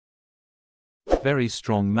very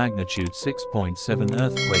strong magnitude 6.7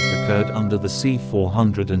 earthquake occurred under the sea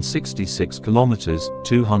 466 kilometers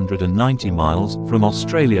 (290 miles) from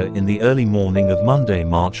Australia in the early morning of Monday,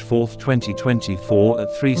 March 4, 2024 at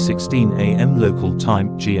 3:16 a.m. local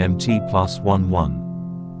time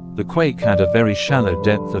GMT+11. The quake had a very shallow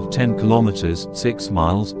depth of 10 kilometers (6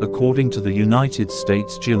 miles), according to the United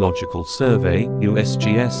States Geological Survey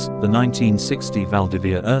 (USGS). The 1960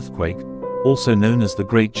 Valdivia Earthquake, also known as the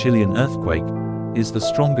Great Chilean Earthquake, is the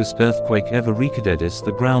strongest earthquake ever recorded.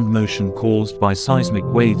 The ground motion caused by seismic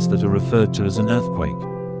waves that are referred to as an earthquake.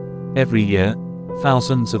 Every year,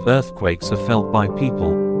 thousands of earthquakes are felt by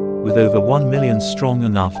people, with over 1 million strong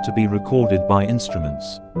enough to be recorded by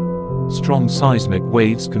instruments. Strong seismic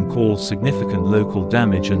waves can cause significant local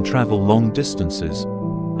damage and travel long distances.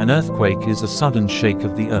 An earthquake is a sudden shake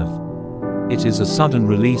of the earth. It is a sudden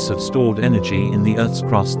release of stored energy in the Earth's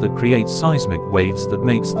crust that creates seismic waves that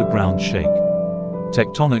makes the ground shake.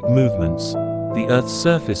 Tectonic movements. The Earth's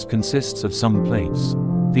surface consists of some plates.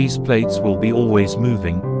 These plates will be always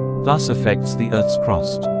moving, thus affects the Earth's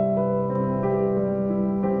crust.